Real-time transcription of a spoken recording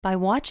By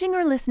watching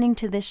or listening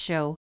to this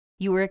show,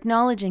 you are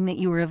acknowledging that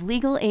you are of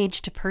legal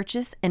age to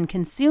purchase and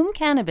consume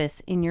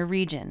cannabis in your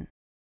region.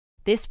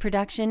 This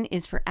production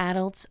is for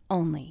adults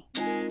only.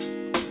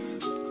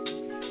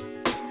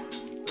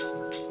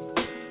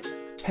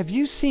 Have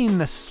you seen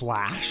the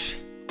Slash?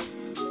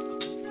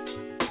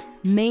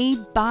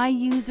 Made by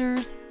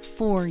users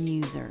for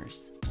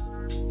users.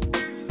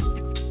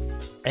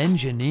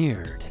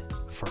 Engineered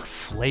for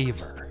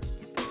flavor.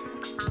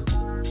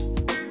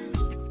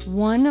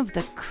 One of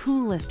the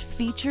coolest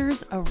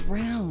features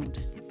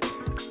around.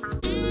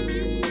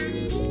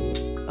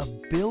 A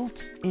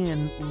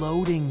built-in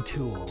loading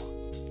tool.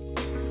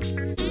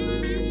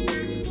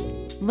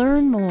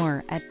 Learn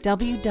more at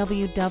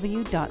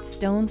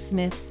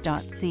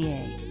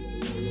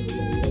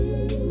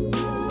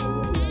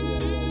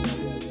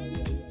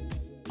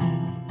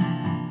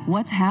www.stonesmiths.ca.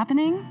 What's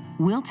happening?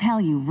 We'll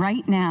tell you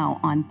right now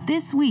on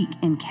This Week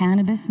in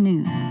Cannabis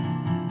News.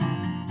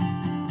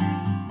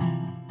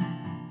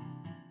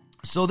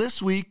 So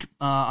this week,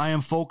 I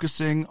am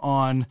focusing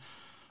on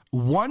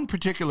one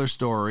particular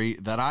story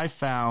that I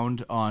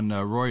found on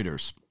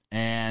Reuters.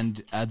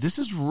 And this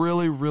is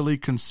really, really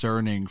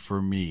concerning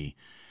for me.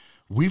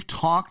 We've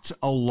talked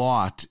a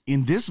lot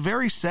in this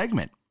very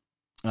segment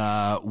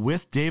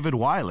with David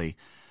Wiley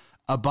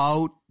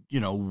about,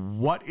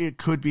 what it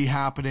could be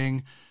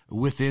happening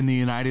within the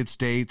United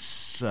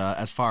States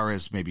as far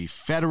as maybe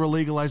federal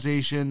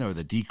legalization or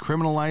the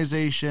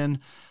decriminalization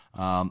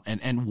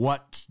and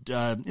what,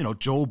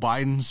 Joe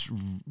Biden's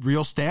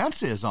real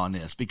stance is on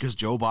this, because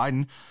Joe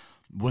Biden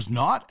was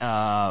not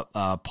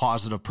a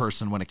positive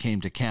person when it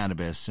came to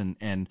cannabis.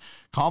 And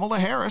Kamala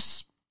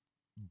Harris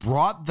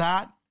brought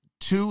that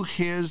to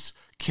his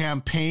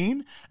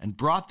campaign and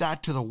brought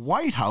that to the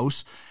White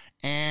House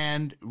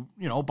and,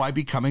 by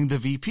becoming the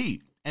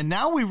VP. And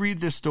now we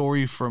read this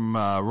story from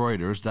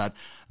Reuters that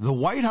the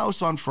White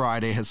House on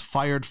Friday has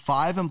fired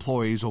 5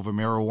 employees over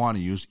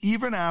marijuana use,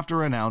 even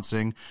after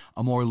announcing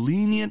a more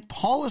lenient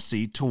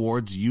policy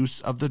towards use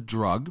of the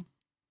drug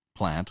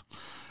plant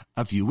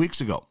a few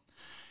weeks ago.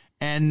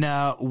 And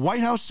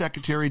White House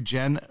Secretary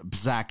Jen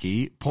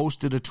Psaki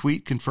posted a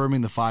tweet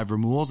confirming the 5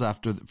 removals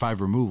after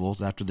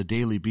the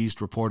Daily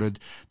Beast reported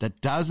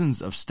that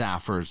dozens of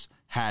staffers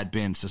had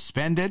been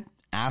suspended,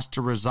 asked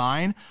to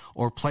resign,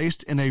 or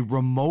placed in a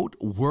remote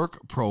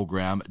work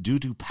program due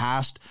to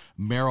past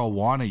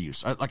marijuana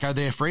use. Are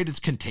they afraid it's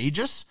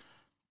contagious?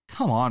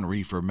 Come on,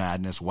 reefer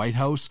madness, White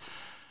House.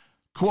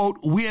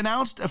 Quote, we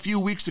announced a few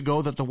weeks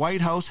ago that the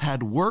White House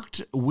had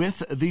worked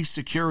with the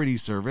security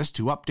service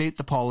to update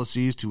the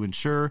policies to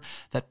ensure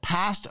that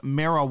past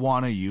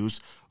marijuana use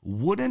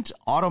wouldn't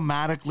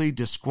automatically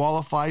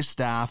disqualify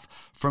staff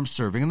from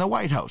serving in the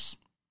White House.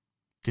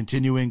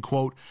 Continuing,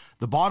 quote,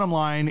 the bottom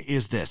line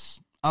is this.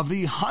 Of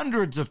the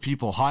hundreds of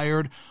people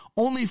hired,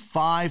 only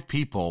 5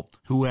 people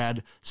who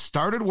had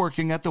started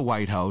working at the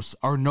White House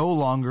are no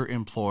longer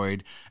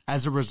employed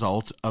as a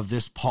result of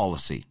this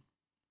policy.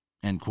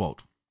 End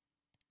quote.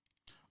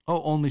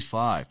 Oh, only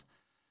 5.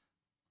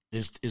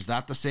 Is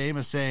that the same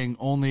as saying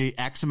only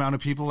X amount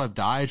of people have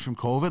died from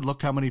COVID?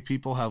 Look how many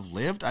people have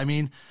lived. I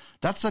mean,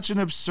 that's such an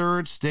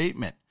absurd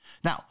statement.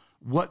 Now,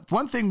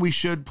 one thing we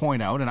should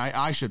point out, and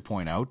I should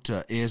point out,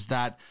 is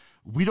that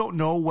we don't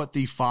know what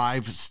the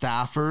 5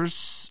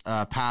 staffers'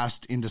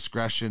 past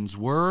indiscretions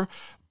were,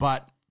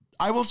 but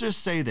I will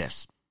just say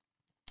this.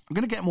 I'm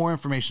going to get more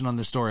information on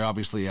this story,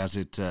 obviously, as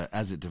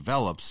it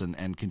develops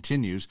and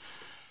continues.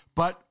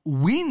 But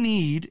we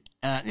need,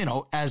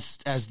 as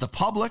the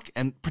public,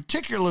 and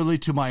particularly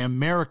to my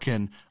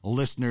American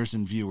listeners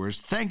and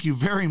viewers, thank you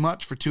very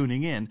much for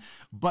tuning in.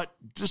 But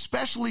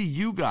especially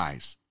you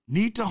guys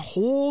need to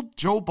hold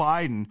Joe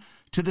Biden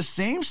to the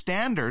same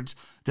standards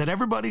that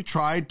everybody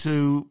tried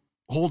to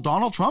hold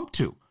Donald Trump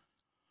to.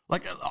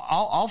 Like,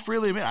 I'll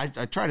freely admit,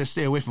 I try to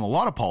stay away from a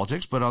lot of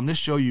politics, but on this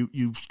show,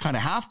 you kind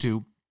of have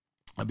to,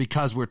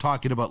 because we're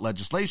talking about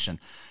legislation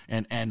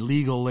and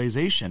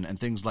legalization and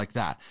things like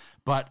that.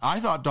 But I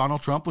thought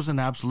Donald Trump was an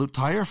absolute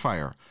tire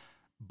fire.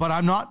 But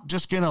I'm not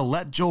just going to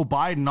let Joe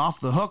Biden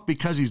off the hook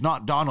because he's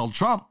not Donald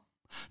Trump.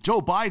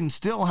 Joe Biden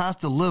still has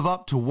to live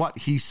up to what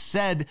he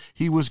said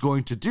he was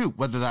going to do,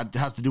 whether that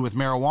has to do with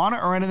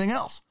marijuana or anything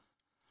else.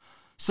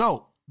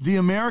 So, the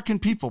American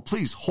people,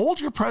 please hold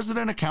your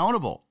president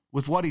accountable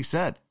with what he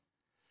said.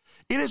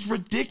 It is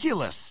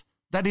ridiculous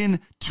that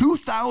in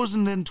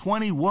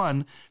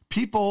 2021,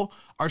 people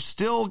are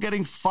still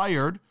getting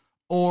fired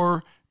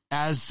or,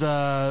 as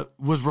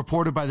was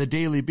reported by the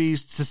Daily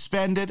Beast,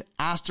 suspended,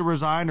 asked to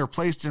resign, or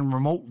placed in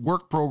remote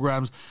work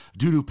programs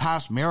due to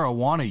past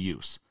marijuana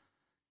use.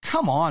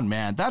 Come on,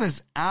 man. That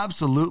is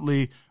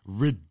absolutely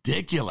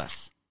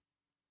ridiculous.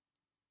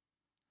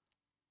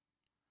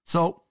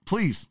 So,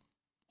 please,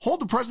 hold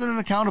the president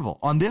accountable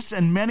on this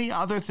and many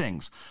other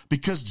things,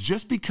 because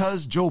just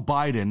because Joe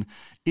Biden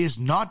is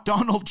not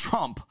Donald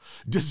Trump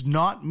does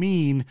not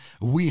mean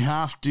we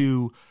have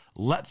to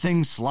let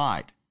things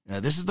slide.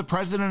 This is the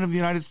president of the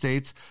United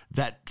States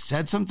that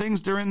said some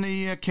things during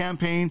the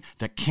campaign,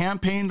 that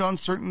campaigned on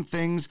certain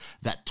things,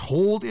 that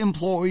told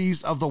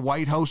employees of the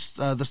White House,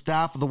 the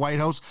staff of the White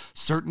House,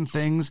 certain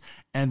things.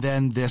 And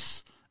then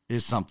this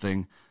is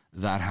something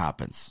that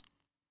happens.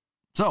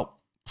 So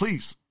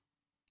please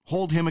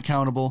hold him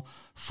accountable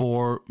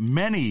for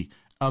many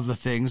of the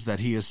things that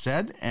he has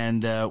said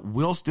and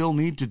will still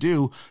need to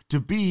do to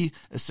be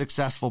a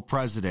successful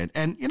president.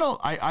 And, you know,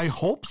 I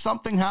hope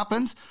something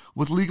happens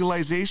with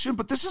legalization,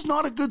 but this is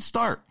not a good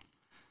start.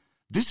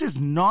 This is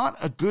not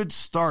a good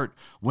start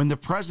when the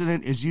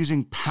president is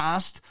using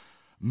past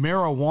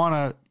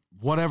marijuana,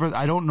 whatever,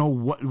 I don't know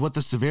what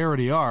the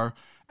severity are,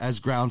 as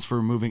grounds for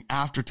removing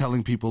after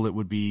telling people it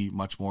would be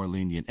much more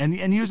lenient.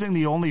 And using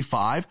the only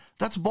 5,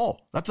 that's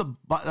bull. That's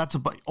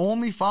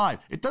only 5.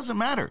 It doesn't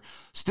matter.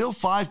 Still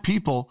 5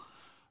 people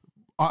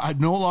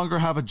no longer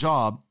have a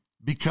job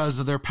because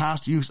of their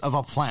past use of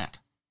a plant.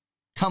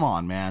 Come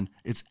on, man.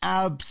 It's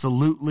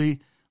absolutely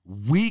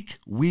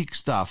weak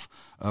stuff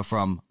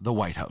from the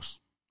White House.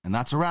 And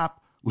that's a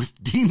wrap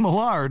with Dean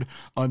Millard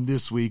on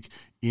This Week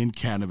in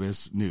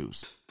Cannabis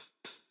News.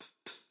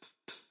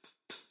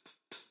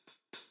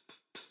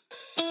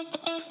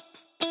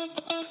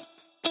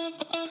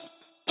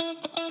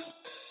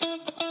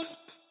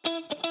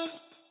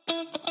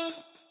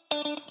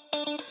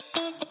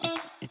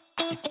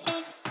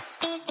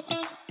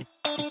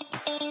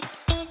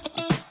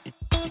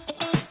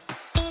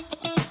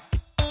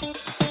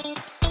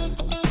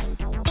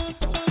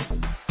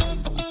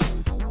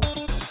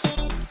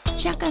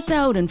 Check us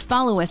out and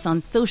follow us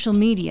on social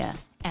media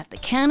at the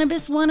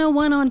Cannabis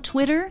 101 on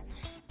Twitter,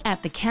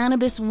 at the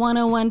Cannabis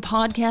 101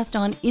 Podcast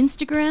on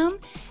Instagram,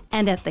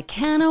 and at the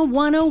Canna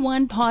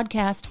 101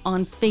 Podcast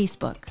on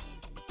Facebook.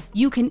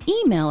 You can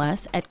email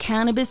us at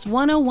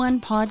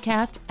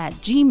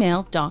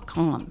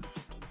cannabis101podcast@gmail.com.